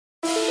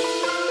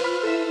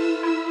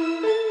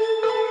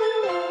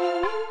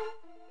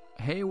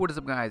what is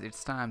up guys,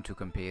 it's time to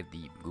compare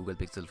the Google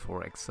Pixel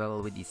 4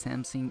 XL with the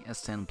Samsung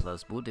S10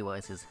 Plus. Both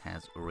devices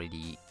has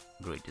already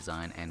great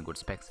design and good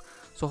specs.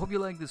 So hope you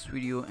like this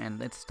video and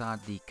let's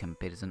start the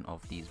comparison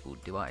of these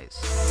both devices.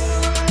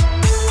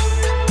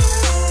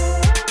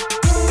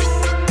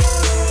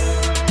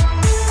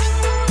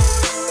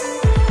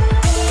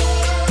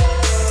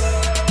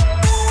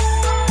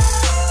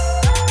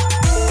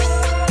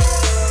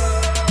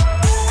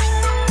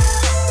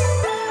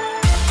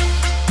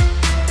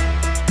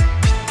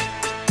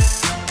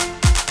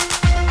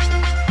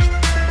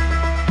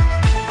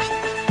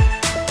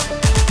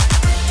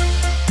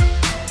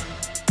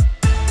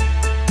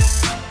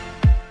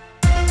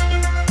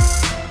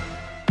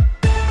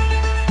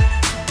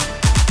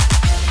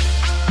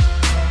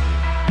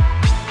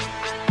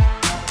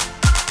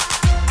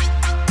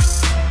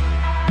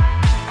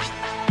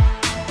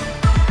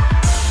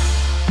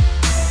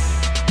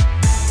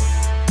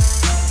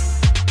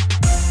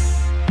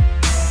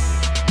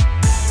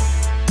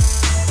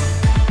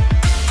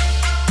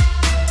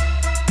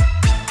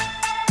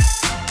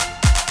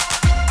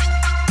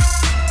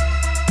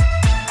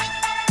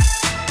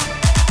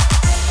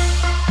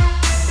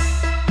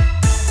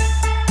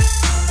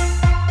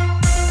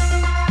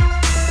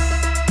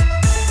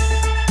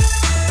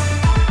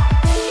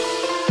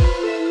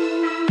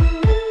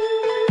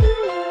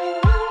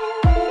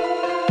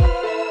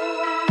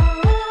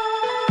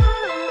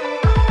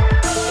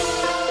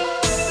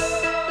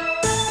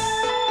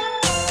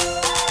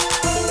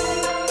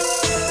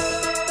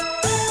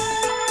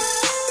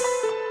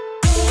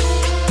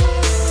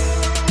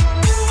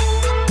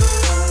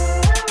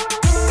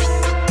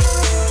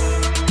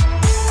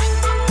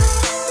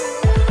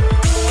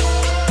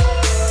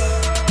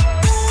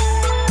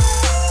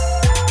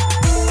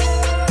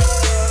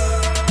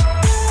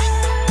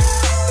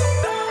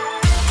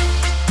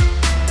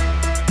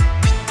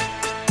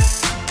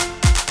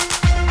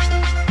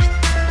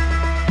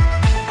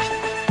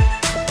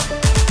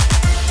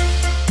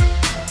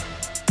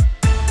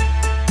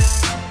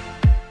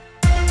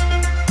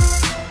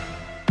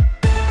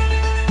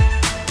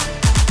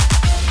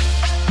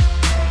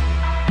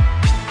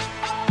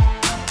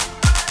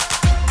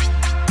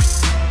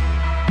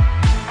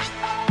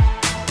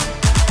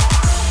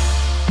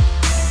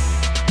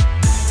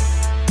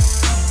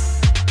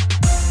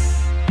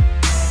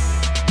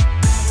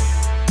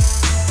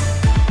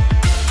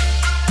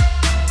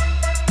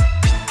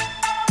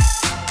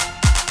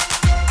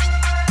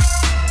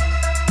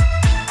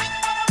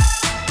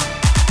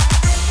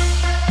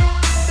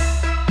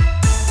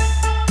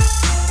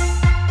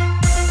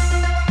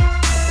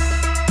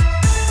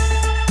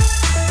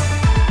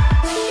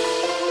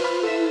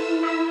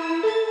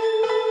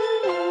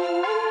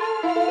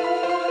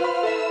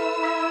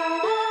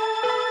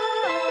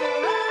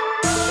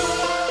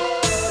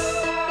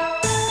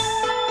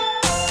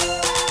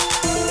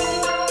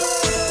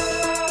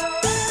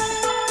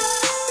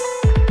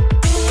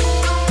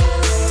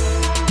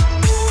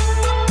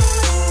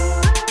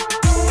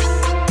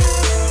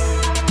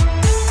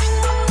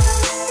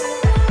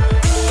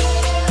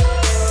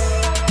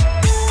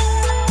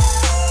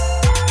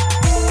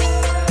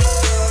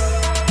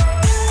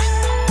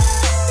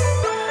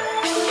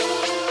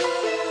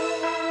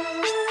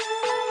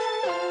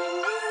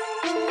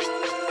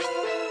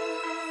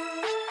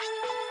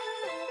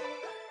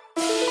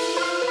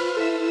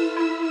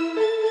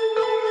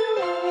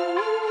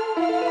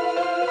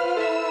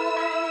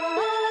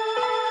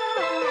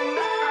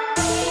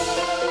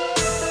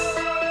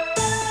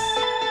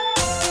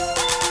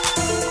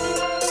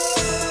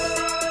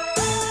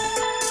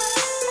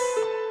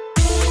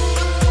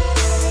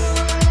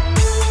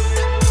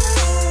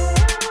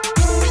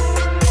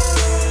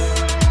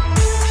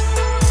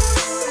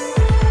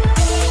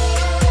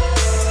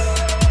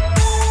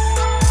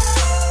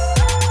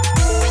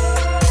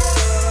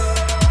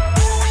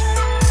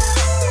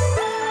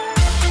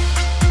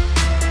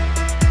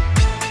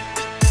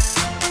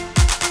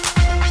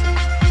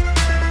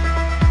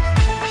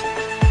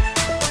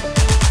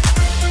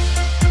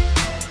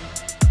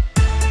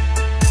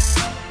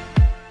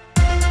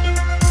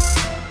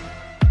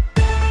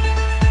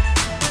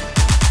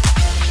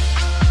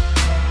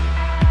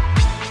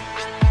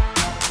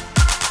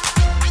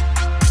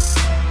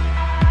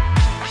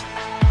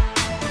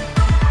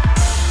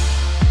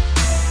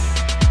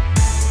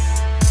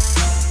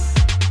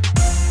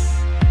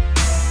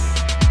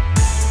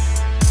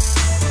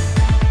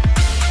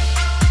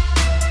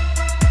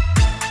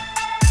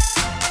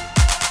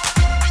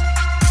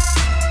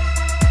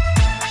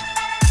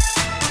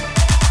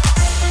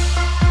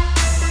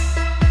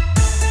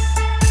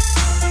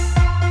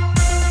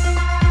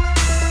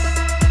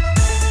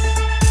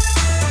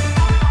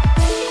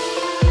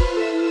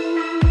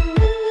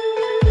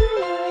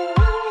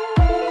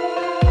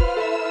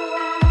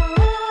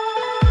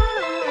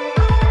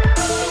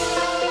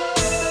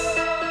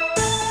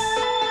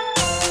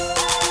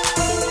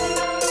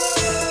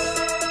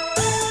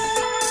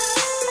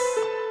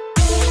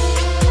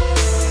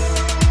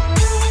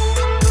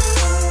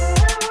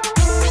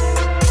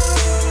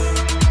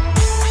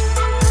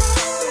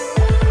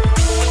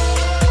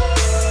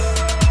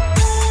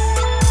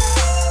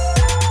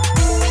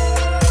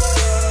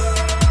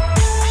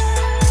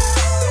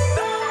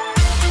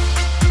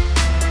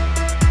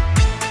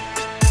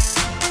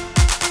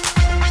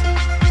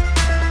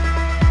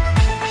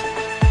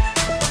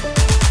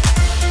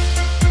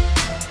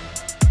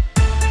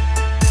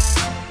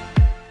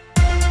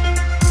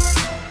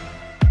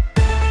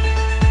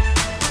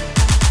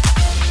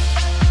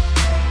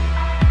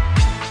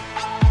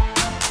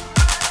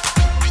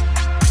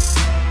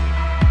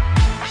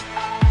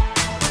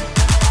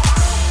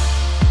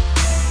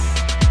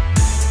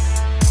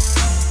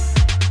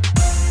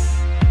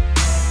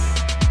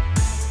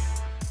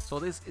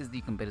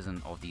 the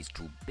comparison of these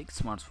two big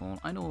smartphones,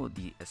 I know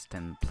the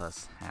S10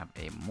 Plus have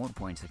a more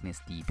points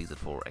against the Pixel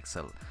 4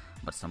 XL,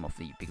 but some of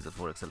the Pixel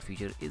 4 XL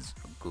feature is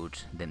good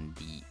than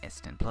the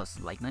S10 Plus,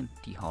 like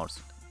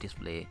 90Hz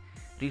display,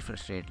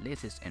 refresh rate,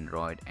 latest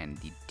Android, and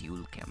the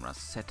dual camera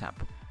setup.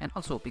 And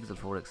also Pixel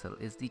 4 XL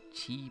is the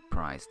cheap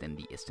price than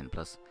the S10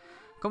 Plus.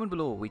 Comment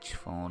below which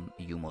phone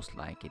you most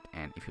like it,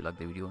 and if you like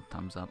the video,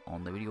 thumbs up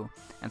on the video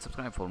and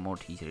subscribe for more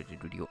tech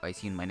related video. I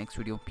see you in my next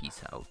video.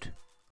 Peace out.